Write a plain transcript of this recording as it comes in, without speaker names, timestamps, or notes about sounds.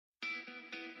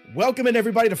Welcome in,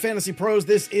 everybody, to Fantasy Pros.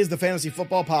 This is the Fantasy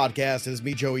Football Podcast. It is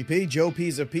me, Joey P, Joe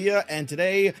Pizzapia, and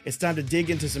today it's time to dig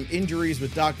into some injuries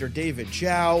with Dr. David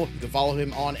Chao. You can follow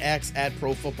him on X at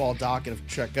ProFootballDoc and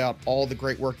check out all the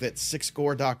great work that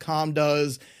SixScore.com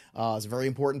does. It's a very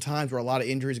important times where a lot of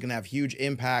injuries are going to have huge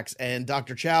impacts. And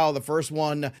Dr. Chao, the first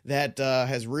one that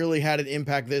has really had an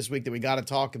impact this week that we got to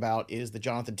talk about is the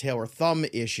Jonathan Taylor thumb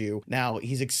issue. Now,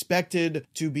 he's expected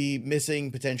to be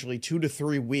missing potentially 2 to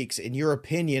 3 weeks. In your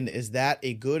opinion, is that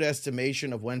a good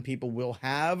estimation of when people will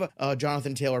have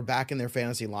Jonathan Taylor back in their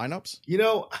fantasy lineups? You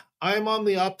know, I'm on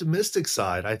the optimistic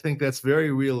side. I think that's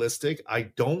very realistic.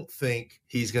 I don't think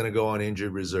he's going to go on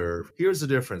injured reserve. Here's the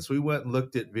difference. We went and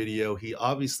looked at video. He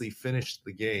obviously finished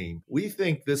the game. We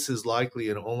think this is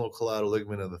likely an ulnar collateral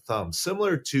ligament of the thumb,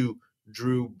 similar to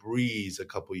Drew Brees a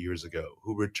couple years ago,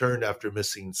 who returned after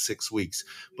missing 6 weeks.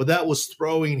 But that was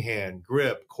throwing hand,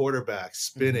 grip, quarterback,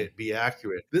 spin it, be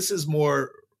accurate. This is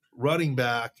more running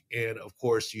back. And of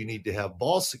course, you need to have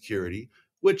ball security,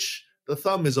 which the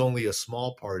thumb is only a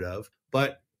small part of,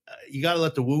 but you got to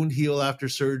let the wound heal after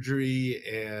surgery.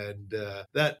 And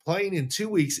that playing in 2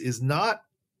 weeks is not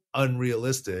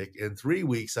unrealistic. And 3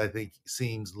 weeks, I think,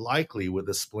 seems likely with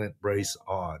a splint brace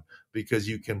on, because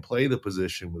you can play the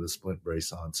position with a splint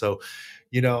brace on. So,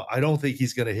 you know, I don't think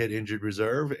he's going to hit injured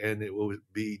reserve, and it will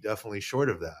be definitely short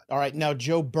of that. All right. Now,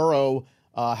 Joe Burrow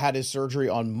had his surgery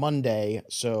on Monday,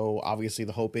 so obviously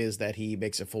the hope is that he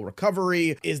makes a full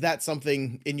recovery. Is that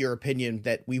something, in your opinion,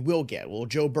 that we will get? Will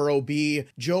Joe Burrow be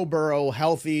Joe Burrow,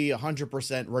 healthy,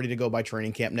 100% ready to go by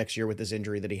training camp next year with this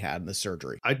injury that he had in the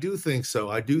surgery? I do think so.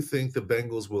 I do think the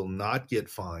Bengals will not get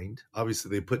fined.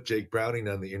 Obviously, they put Jake Browning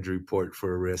on the injury report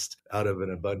for a wrist out of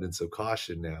an abundance of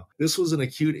caution now. This was an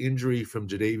acute injury from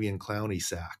Jadeveon Clowney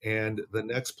sack, and the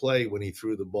next play when he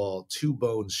threw the ball, 2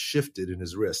 bones shifted in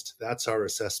his wrist. That's our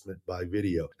assessment by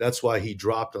video. That's why he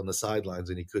dropped on the sidelines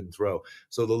and he couldn't throw.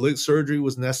 So the surgery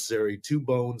was necessary. 2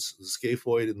 bones, the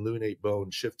scaphoid and lunate bone,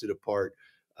 shifted apart,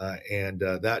 and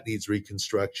that needs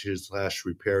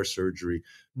reconstruction/repair surgery.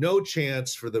 No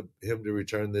chance for him to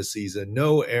return this season.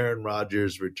 No Aaron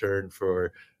Rodgers return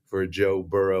for Joe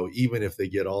Burrow, even if they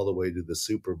get all the way to the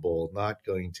Super Bowl. Not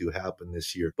going to happen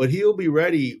this year. But he'll be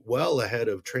ready well ahead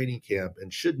of training camp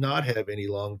and should not have any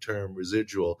long-term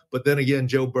residual. But then again,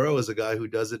 Joe Burrow is a guy who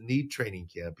doesn't need training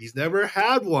camp. He's never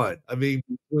had one. I mean,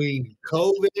 between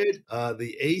COVID,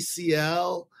 the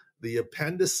ACL, the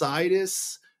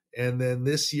appendicitis, and then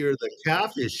this year the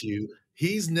calf issue,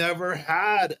 he's never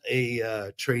had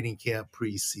a training camp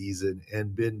preseason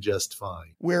and been just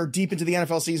fine. We're deep into the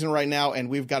NFL season right now, and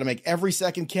we've got to make every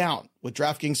second count. With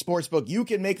DraftKings Sportsbook, you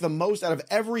can make the most out of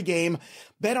every game.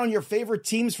 Bet on your favorite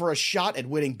teams for a shot at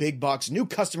winning big bucks. New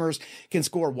customers can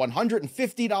score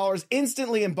 $150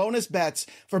 instantly in bonus bets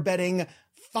for betting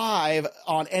 5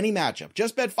 on any matchup.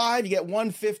 Just bet 5, you get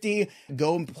 $150.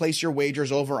 Go and place your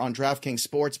wagers over on DraftKings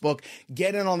Sportsbook.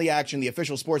 Get in on the action, the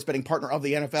official sports betting partner of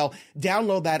the NFL.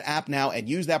 Download that app now and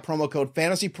use that promo code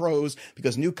FANTASYPROS,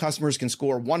 because new customers can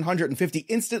score $150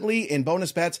 instantly in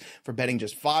bonus bets for betting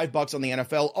just $5 on the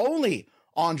NFL, only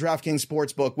on DraftKings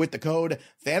Sportsbook with the code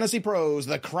FANTASYPROS.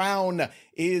 The crown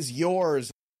is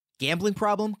yours. Gambling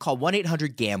problem? Call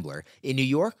 1-800-GAMBLER. In New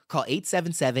York, call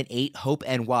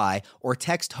 877-8-HOPE-NY or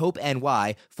text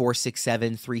HOPE-NY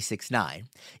 467-369.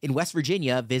 In West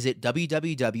Virginia, visit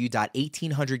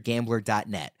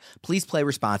www.1800gambler.net. Please play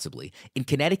responsibly. In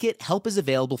Connecticut, help is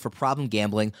available for problem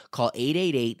gambling. Call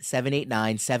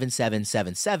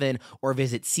 888-789-7777 or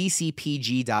visit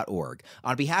ccpg.org.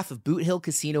 On behalf of Boot Hill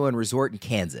Casino and Resort in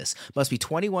Kansas, must be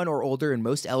 21 or older in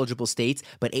most eligible states,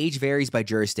 but age varies by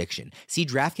jurisdiction. See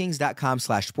DraftKings.com/sportsbook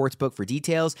for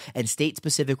details and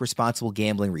state-specific responsible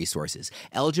gambling resources.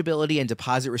 Eligibility and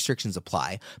deposit restrictions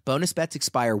apply. Bonus bets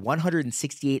expire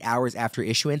 168 hours after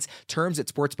issuance. Terms at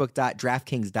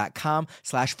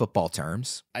sportsbook.draftkings.com/football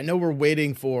terms. I know we're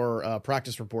waiting for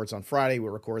practice reports on Friday. We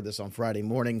record this on Friday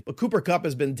morning, but Cooper Kupp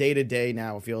has been day to day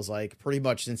now, it feels like, pretty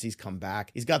much since he's come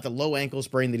back. He's got the low ankle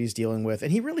sprain that he's dealing with,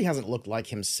 and he really hasn't looked like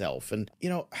himself. And, you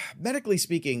know, medically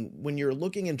speaking, when you're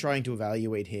looking and trying to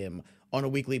evaluate him on a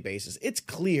weekly basis, it's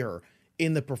clear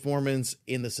in the performance,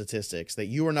 in the statistics, that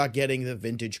you are not getting the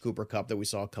vintage Cooper Kupp that we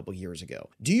saw a couple years ago.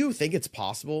 Do you think it's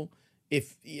possible,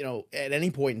 if, you know, at any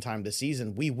point in time this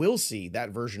season, we will see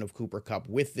that version of Cooper Kupp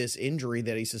with this injury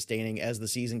that he's sustaining as the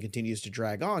season continues to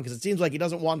drag on? Because it seems like he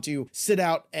doesn't want to sit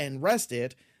out and rest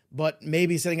it, but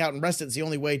maybe sitting out and rest it is the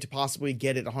only way to possibly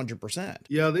get it 100%.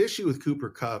 Yeah, the issue with Cooper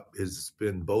Kupp has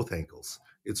been both ankles.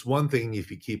 It's one thing if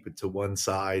you keep it to one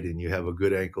side and you have a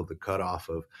good ankle to cut off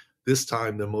of. This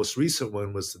time, the most recent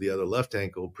one was to the other left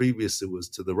ankle. Previous, it was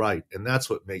to the right. And that's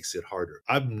what makes it harder.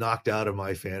 I'm knocked out of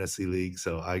my fantasy league,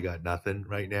 so I got nothing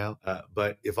right now.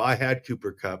 But if I had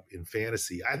Cooper Kupp in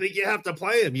fantasy, I think you have to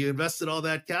play him. You invested all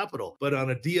that capital. But on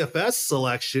a DFS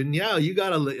selection, yeah, you got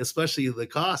to, especially the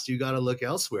cost, you got to look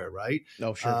elsewhere, right?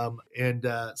 Oh, sure.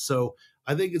 So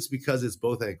I think it's because it's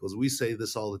both ankles. We say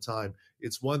this all the time.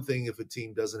 It's one thing if a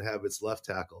team doesn't have its left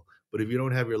tackle, but if you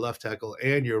don't have your left tackle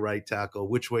and your right tackle,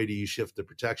 which way do you shift the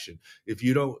protection? If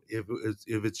you don't, if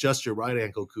it's just your right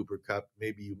ankle, Cooper Kupp,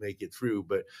 maybe you make it through,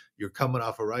 but you're coming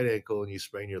off a right ankle and you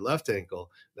sprain your left ankle,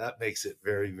 that makes it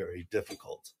very, very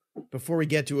difficult. Before we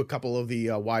get to a couple of the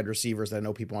wide receivers that I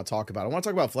know people want to talk about, I want to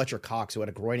talk about Fletcher Cox, who had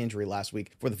a groin injury last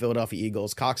week for the Philadelphia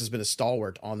Eagles. Cox has been a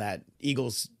stalwart on that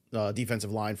Eagles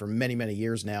defensive line for many, many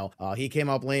years now. He came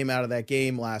up lame out of that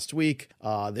game last week.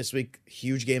 This week,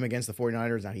 huge game against the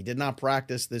 49ers. Now, he did not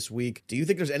practice this week. Do you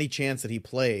think there's any chance that he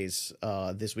plays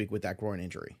this week with that groin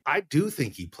injury? I do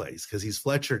think he plays because he's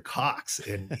Fletcher Cox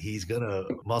and he's going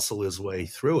to muscle his way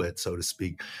through it, so to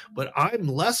speak. But I'm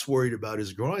less worried about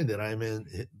his groin than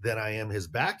I am his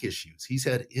back issues. He's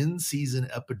had in-season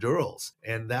epidurals,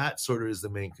 and that sort of is the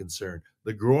main concern.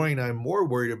 The groin I'm more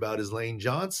worried about is Lane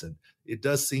Johnson. It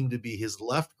does seem to be his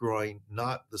left groin,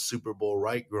 not the Super Bowl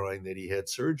right groin that he had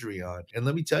surgery on. And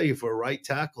let me tell you, for a right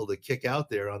tackle to kick out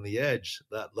there on the edge,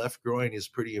 that left groin is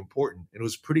pretty important. And it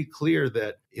was pretty clear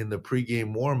that in the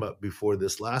pregame warmup before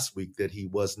this last week that he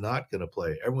was not going to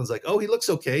play. Everyone's like, oh, he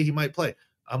looks okay, he might play.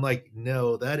 I'm like,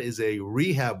 no, that is a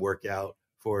rehab workout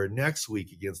for next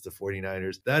week against the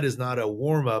 49ers. That is not a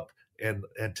warm-up and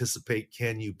anticipate,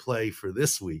 can you play for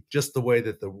this week? Just the way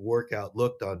that the workout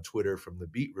looked on Twitter from the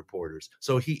beat reporters.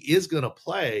 So he is going to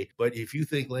play, but if you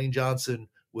think Lane Johnson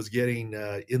was getting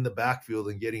in the backfield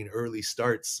and getting early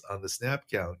starts on the snap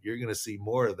count, you're going to see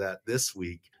more of that this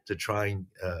week to try and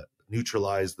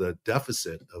neutralize the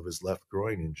deficit of his left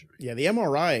groin injury. Yeah, the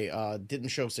MRI didn't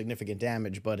show significant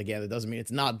damage, but again, it doesn't mean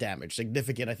it's not damage.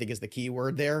 Significant, I think, is the key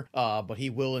word there, but he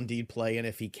will indeed play, and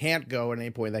if he can't go at any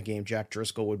point in that game, Jack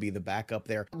Driscoll would be the backup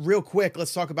there. Real quick,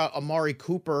 let's talk about Amari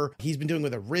Cooper. He's been dealing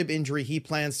with a rib injury. He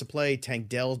plans to play. Tank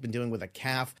Dell's been dealing with a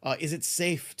calf. Is it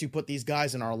safe to put these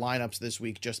guys in our lineups this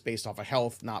week just based off of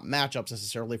health, not matchups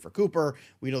necessarily for Cooper?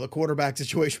 We know the quarterback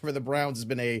situation for the Browns has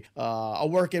been a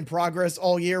work in progress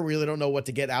all year. We really don't know what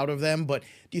to get out of them, but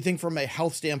do you think from a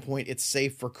health standpoint it's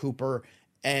safe for Cooper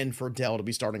and for Dell to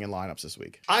be starting in lineups this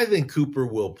week? I think Cooper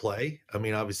will play. I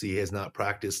mean, obviously he has not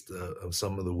practiced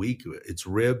some of the week. It's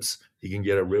ribs. He can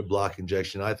get a rib block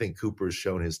injection. I think Cooper has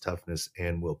shown his toughness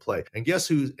and will play. And guess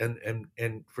who?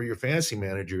 And for your fantasy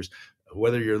managers,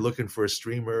 whether you're looking for a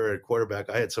streamer or a quarterback,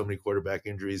 I had so many quarterback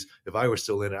injuries. If I were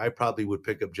still in it, I probably would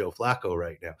pick up Joe Flacco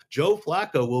right now. Joe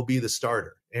Flacco will be the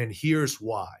starter, and here's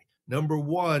why. Number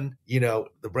one,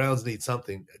 the Browns need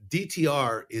something.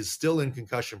 DTR is still in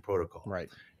concussion protocol. Right.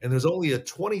 And there's only a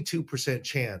 22%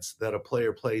 chance that a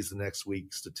player plays the next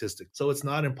week statistic. So it's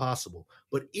not impossible.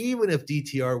 But even if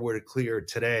DTR were to clear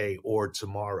today or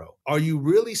tomorrow, are you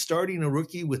really starting a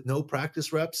rookie with no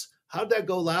practice reps? How'd that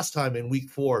go last time in week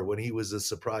 4 when he was a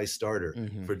surprise starter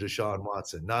for Deshaun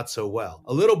Watson? Not so well.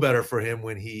 A little better for him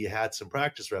when he had some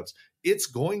practice reps. It's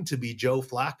going to be Joe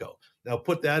Flacco. Now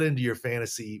put that into your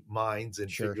fantasy minds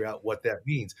and figure out what that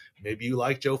means. Maybe you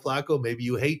like Joe Flacco. Maybe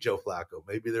you hate Joe Flacco.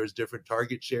 Maybe there's different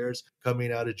target shares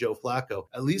coming out of Joe Flacco.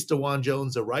 At least DeJuan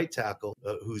Jones, a right tackle,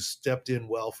 who's stepped in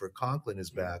well for Conklin, is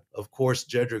back. Of course,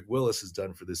 Jedrick Willis is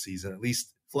done for the season. At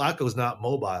least Flacco's not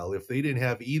mobile. If they didn't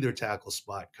have either tackle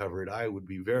spot covered, I would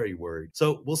be very worried.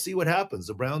 So we'll see what happens.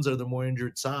 The Browns are the more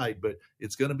injured side, but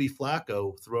it's going to be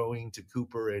Flacco throwing to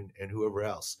Cooper and whoever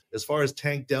else. As far as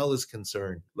Tank Dell is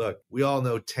concerned, look, we all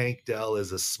know Tank Dell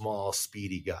is a small,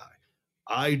 speedy guy.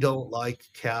 I don't like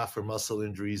calf or muscle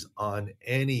injuries on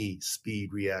any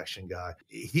speed reaction guy.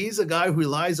 He's a guy who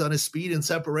relies on his speed and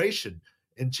separation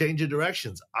and change of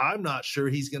directions. I'm not sure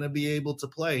he's going to be able to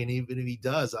play. And even if he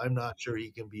does, I'm not sure he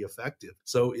can be effective.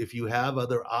 So if you have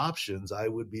other options, I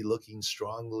would be looking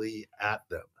strongly at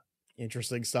them.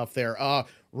 Interesting stuff there.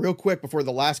 Real quick, before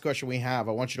the last question we have,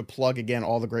 I want you to plug again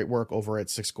all the great work over at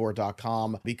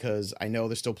sixscore.com, because I know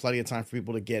there's still plenty of time for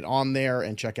people to get on there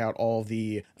and check out all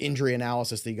the injury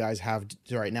analysis that you guys have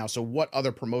right now. So what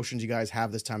other promotions you guys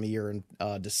have this time of year in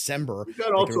December? We've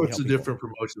got all sorts of different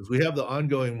promotions. We have the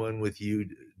ongoing one with you,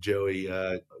 Joey,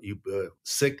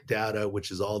 sick data,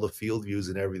 which is all the field views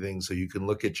and everything. So you can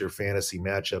look at your fantasy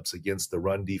matchups against the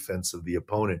run defense of the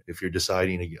opponent if you're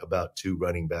deciding about 2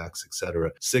 running backs,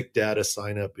 etc. Sick data,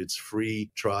 sign up. It's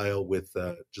free trial with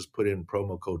just put in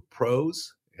promo code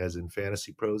PROS as in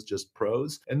fantasy pros, just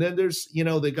pros. And then there's,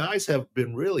 the guys have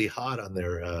been really hot on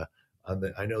their,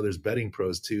 I know there's betting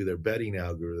pros too, their betting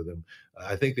algorithm.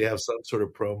 I think they have some sort of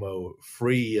promo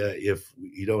free if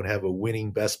you don't have a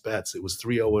winning best bets. It was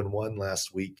 3-0-1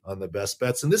 last week on the best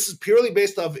bets. And this is purely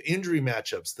based off injury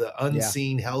matchups, the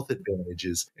unseen health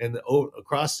advantages. And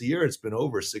across the year, it's been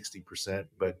over 60%,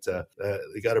 but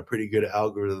they got a pretty good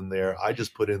algorithm there. I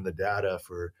just put in the data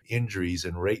for injuries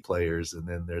and rate players, and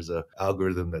then there's a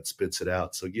algorithm that spits it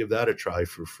out. So give that a try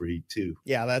for free too.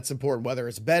 Yeah, that's important. Whether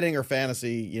it's betting or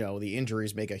fantasy, the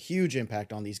injuries make a huge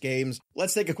impact on these games.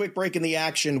 Let's take a quick break in the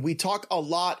action. We talk a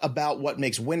lot about what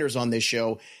makes winners on this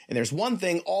show, and there's one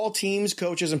thing all teams,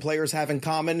 coaches, and players have in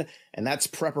common, and that's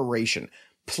preparation.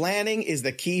 Planning is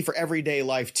the key for everyday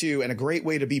life too, and a great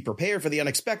way to be prepared for the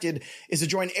unexpected is to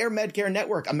join Air Medcare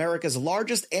Network, America's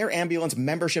largest air ambulance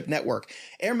membership network.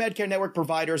 Air Medcare Network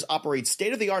providers operate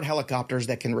state-of-the-art helicopters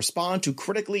that can respond to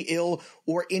critically ill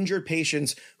or injured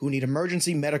patients who need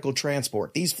emergency medical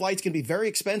transport. These flights can be very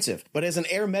expensive, but as an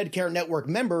Air Medcare Network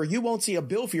member, you won't see a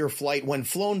bill for your flight when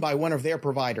flown by one of their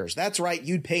providers. That's right,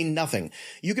 you'd pay nothing.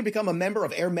 You can become a member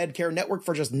of Air Medcare Network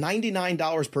for just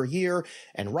 $99 per year,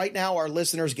 and right now our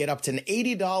listeners get up to an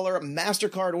 $80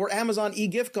 MasterCard or Amazon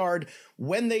e-gift card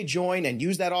when they join and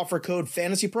use that offer code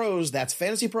Fantasy Pros. That's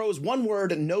Fantasy Pros, one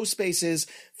word, no spaces,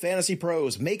 Fantasy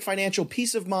Pros. Make financial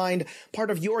peace of mind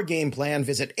part of your game plan.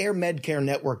 Visit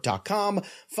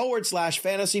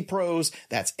airmedcarenetwork.com/Fantasy Pros.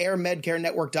 That's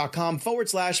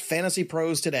airmedcarenetwork.com/Fantasy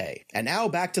Pros today. And now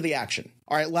back to the action.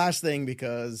 All right, last thing,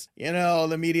 because,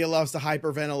 the media loves to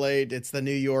hyperventilate. It's the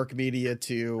New York media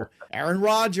too. Aaron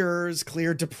Rodgers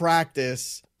cleared to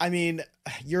practice. I mean,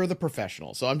 you're the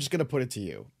professional, so I'm just going to put it to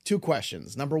you. 2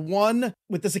 questions. Number 1,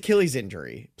 with this Achilles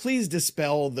injury, please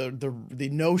dispel the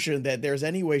notion that there's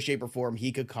any way, shape, or form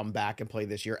he could come back and play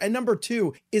this year. And number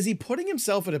 2, is he putting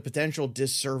himself at a potential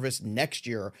disservice next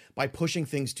year by pushing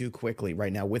things too quickly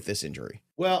right now with this injury?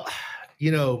 Well,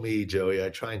 you know me, Joey, I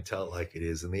try and tell it like it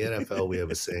is. In the NFL, we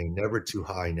have a saying, never too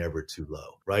high, never too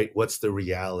low, right? What's the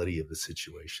reality of the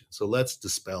situation? So let's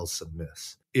dispel some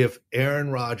myths. If Aaron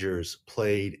Rodgers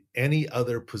played any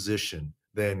other position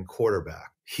than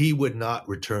quarterback, he would not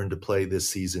return to play this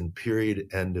season, period,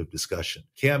 end of discussion.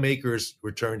 Cam Akers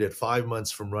returned at 5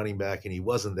 months from running back, and he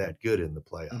wasn't that good in the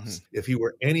playoffs. Mm-hmm. If he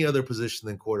were any other position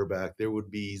than quarterback, there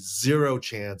would be zero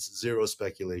chance, zero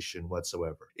speculation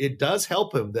whatsoever. It does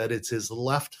help him that it's his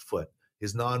left foot,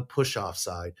 his non-push-off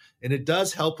side, and it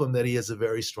does help him that he has a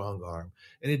very strong arm.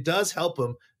 And it does help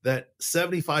him that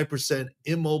 75%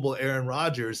 immobile Aaron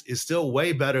Rodgers is still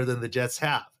way better than the Jets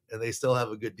have, and they still have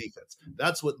a good defense.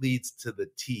 That's what leads to the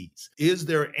tease. Is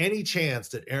there any chance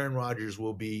that Aaron Rodgers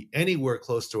will be anywhere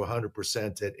close to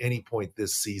 100% at any point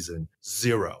this season?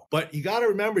 Zero. But you got to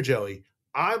remember, Joey,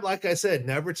 like I said,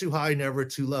 never too high, never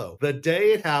too low. The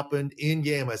day it happened in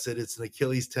game, I said it's an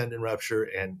Achilles tendon rupture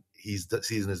and the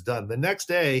season is done. The next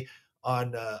day,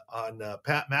 on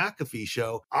Pat McAfee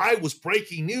show, I was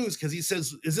breaking news because he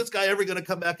says, is this guy ever going to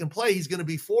come back and play? He's going to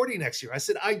be 40 next year. I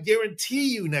said, I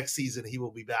guarantee you next season he will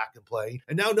be back and playing.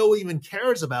 And now no one even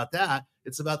cares about that.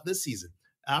 It's about this season.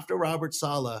 After Robert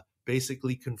Saleh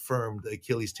basically confirmed the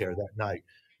Achilles tear that night,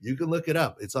 you can look it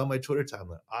up. It's on my Twitter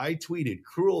timeline. I tweeted,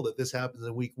 cruel that this happens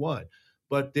in week 1.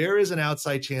 But there is an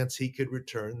outside chance he could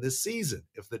return this season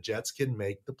if the Jets can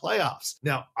make the playoffs.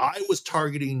 Now, I was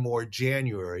targeting more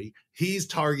January. He's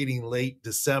targeting late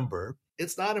December.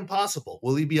 It's not impossible.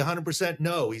 Will he be 100%?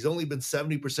 No. He's only been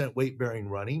 70% weight-bearing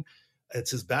running.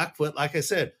 It's his back foot. Like I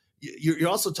said, you're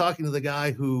also talking to the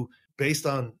guy who, based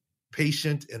on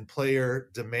patient and player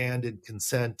demand and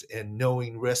consent and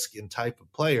knowing risk and type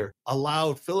of player,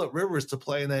 allowed Phillip Rivers to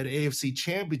play in that AFC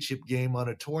Championship game on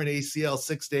a torn ACL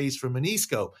 6 days from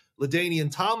menisco. LaDainian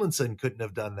Tomlinson couldn't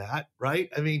have done that, right?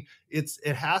 I mean, it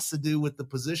has to do with the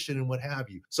position and what have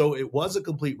you. So it was a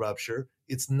complete rupture.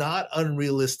 It's not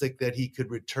unrealistic that he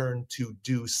could return to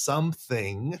do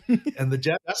something, and the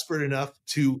Jets are desperate enough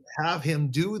to have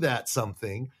him do that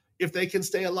something. If they can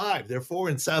stay alive, they're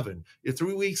 4-7. If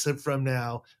 3 weeks from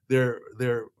now, they're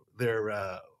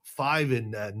 5-9.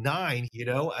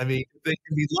 I mean, if they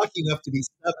can be lucky enough to be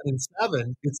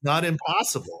 7-7, it's not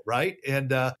impossible, right? And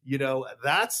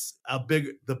that's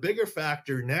the bigger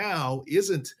factor now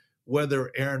isn't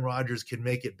whether Aaron Rodgers can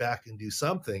make it back and do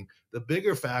something. The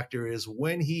bigger factor is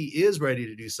when he is ready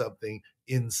to do something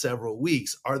in several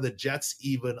weeks, are the Jets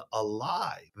even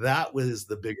alive? That was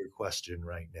the bigger question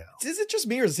right now. Is it just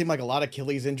me, or does it seem like a lot of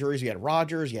Achilles injuries? You had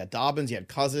Rodgers, you had Dobbins, you had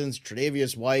Cousins,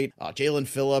 Tre'Davious White, Jalen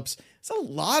Phillips. It's a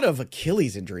lot of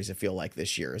Achilles injuries, I feel like,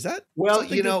 this year. Is that? Well,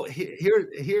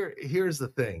 here's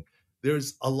the thing.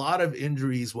 there's a lot of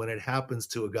injuries when it happens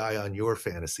to a guy on your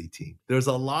fantasy team. There's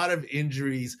a lot of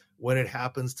injuries when it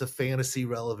happens to fantasy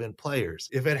relevant players.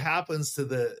 If it happens to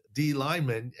the D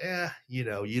lineman,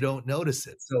 you don't notice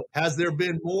it. So has there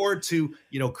been more to,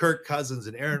 Kirk Cousins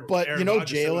and Aaron? But Aaron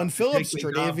Rodgers, Jalen Phillips,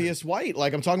 Dobbins, Tre'Davious White,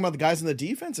 like I'm talking about the guys on the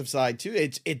defensive side too.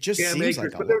 It just Cam seems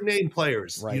Akers, like but they're named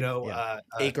players, right.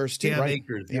 Akers too, Cam right?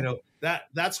 Akers,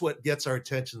 that's what gets our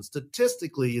attention.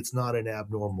 Statistically, it's not an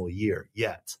abnormal year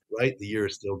yet, right? The year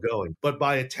is still going, but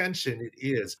by attention, it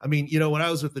is. I mean, when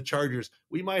I was with the Chargers,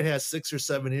 we might have 6 or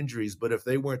 7 injuries, but if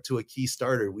they weren't to a key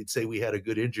starter, we'd say we had a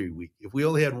good injury week. If we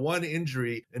only had one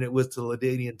injury and it was to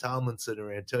LaDainian Tomlinson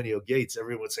or Antonio Gates,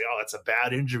 everyone would say, oh, it's a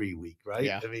bad injury week, right?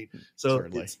 Yeah, I mean, so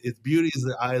it's beauty is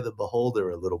the eye of the beholder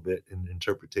a little bit in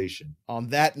interpretation. On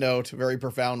that note, very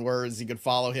profound words. You can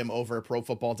follow him over at Pro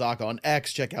Football Doc on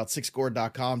X. Check out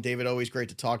sixscore.com. David, always great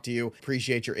to talk to you.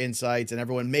 Appreciate your insights, and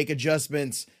everyone make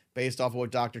adjustments based off of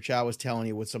what Dr. Chao was telling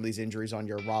you with some of these injuries on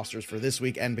your rosters for this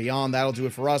week and beyond. That'll do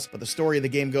it for us, but the story of the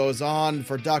game goes on.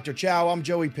 For Dr. Chao, I'm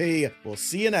Joey P. We'll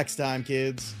see you next time,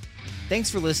 kids. Thanks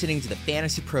for listening to the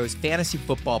Fantasy Pros Fantasy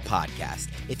Football Podcast.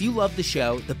 If you love the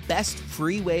show, the best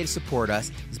free way to support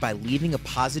us is by leaving a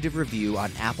positive review on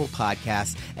Apple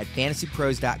Podcasts at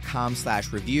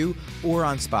fantasypros.com/review or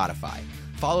on Spotify.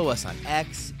 Follow us on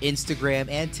X, Instagram,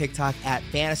 and TikTok at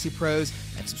Fantasy Pros,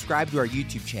 and subscribe to our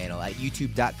YouTube channel at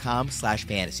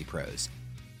youtube.com/fantasypros.